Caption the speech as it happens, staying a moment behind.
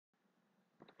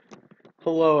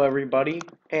Hello everybody,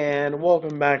 and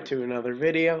welcome back to another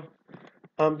video.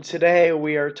 Today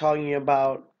we are talking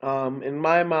about, in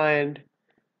my mind,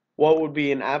 what would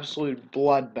be an absolute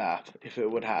bloodbath if it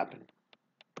would happen.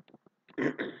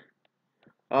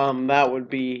 That would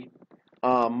be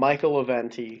Michael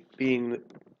Avenatti being the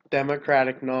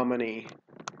Democratic nominee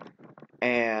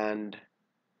and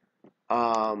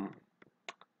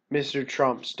Mr.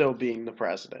 Trump still being the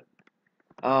president.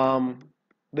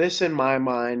 This, in my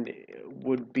mind,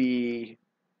 would be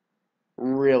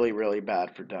really, really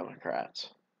bad for Democrats.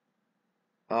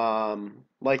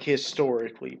 Like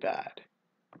historically bad.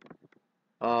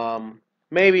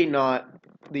 Maybe not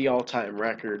the all-time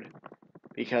record,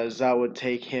 because that would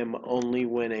take him only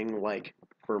winning like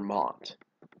Vermont.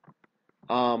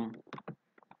 Um,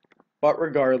 but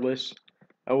regardless,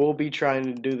 I will be trying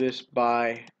to do this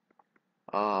by,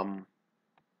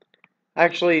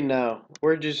 actually no,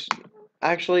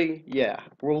 yeah,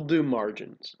 we'll do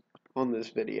margins on this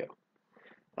video.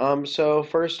 So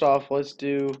first off, let's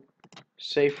do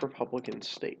safe Republican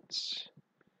states.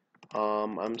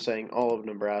 I'm saying all of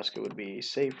Nebraska would be a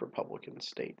safe Republican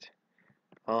state.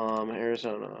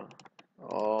 Arizona,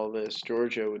 all this.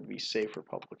 Georgia would be safe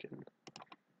Republican.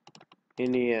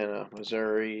 Indiana,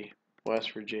 Missouri,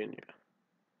 West Virginia.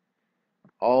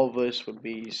 All of this would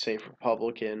be safe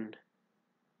Republican.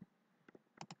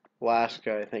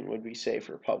 Alaska, I think, would be safe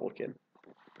Republican.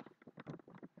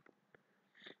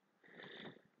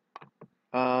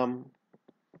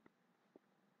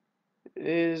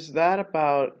 Is that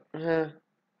about, I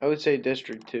would say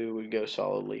District 2 would go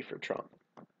solidly for Trump.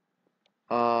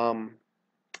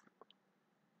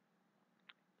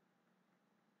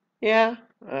 Yeah,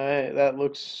 that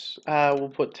looks, we'll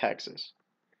put Texas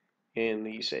in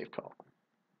the safe call.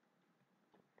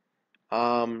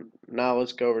 Now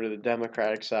let's go over to the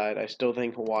Democratic side. I still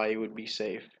think Hawaii would be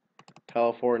safe.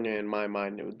 California, in my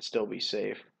mind, it would still be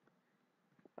safe.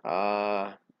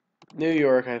 New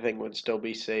York, I think, would still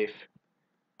be safe.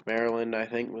 Maryland, I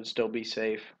think, would still be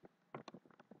safe.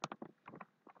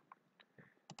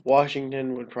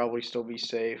 Washington would probably still be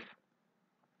safe.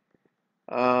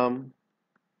 That's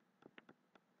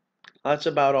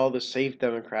about all the safe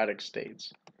Democratic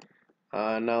states.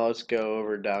 Now let's go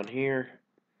over down here.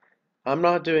 I'm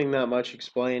not doing that much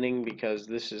explaining because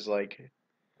this is like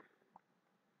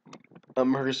a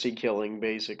mercy killing,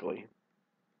 basically.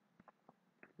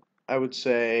 I would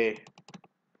say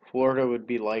Florida would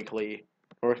be likely,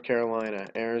 North Carolina,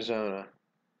 Arizona,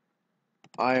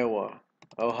 Iowa,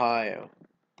 Ohio,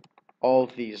 all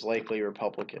of these likely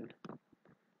Republican.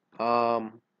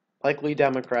 Likely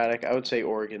Democratic. I would say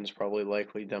Oregon's probably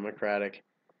likely Democratic.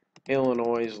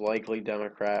 Illinois is likely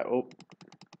Democrat. Oh,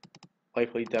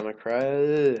 likely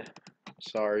Democrat.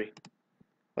 Sorry.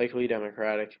 Likely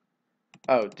Democratic.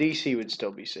 Oh, DC would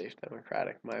still be safe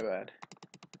Democratic. My bad.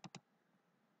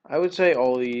 I would say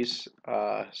all these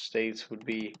states would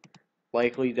be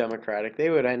likely Democratic. They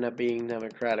would end up being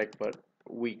Democratic, but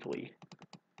weakly,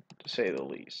 to say the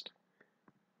least.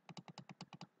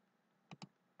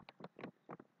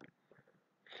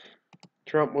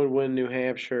 Trump would win New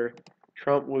Hampshire.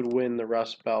 Trump would win the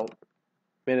Rust Belt.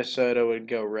 Minnesota would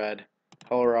go red.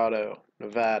 Colorado,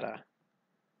 Nevada.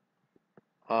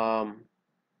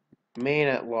 Maine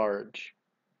at large.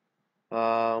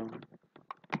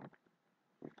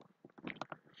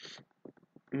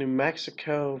 New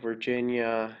Mexico,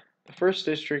 Virginia. The first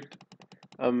district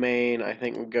of Maine, I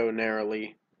think, would go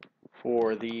narrowly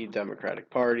for the Democratic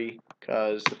Party,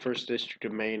 because the first district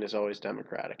of Maine is always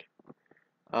Democratic.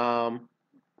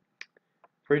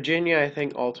 Virginia, I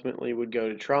think, ultimately would go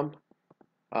to Trump.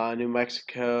 New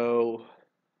Mexico,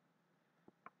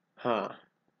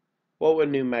 what would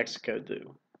New Mexico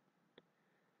do?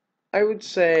 I would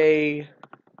say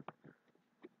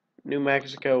New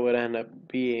Mexico would end up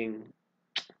being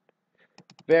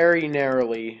very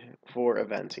narrowly for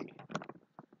Avenatti.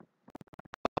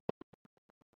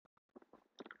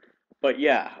 But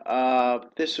yeah,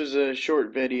 this was a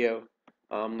short video.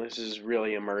 This is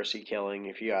really a mercy killing,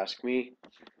 if you ask me.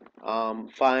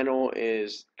 Final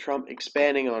is Trump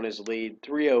expanding on his lead,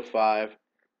 305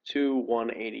 to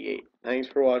 188. Thanks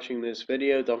for watching this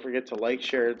video. Don't forget to like,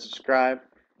 share, and subscribe.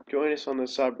 Join us on the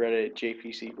subreddit,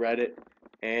 JPC Reddit,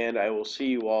 and I will see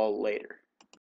you all later.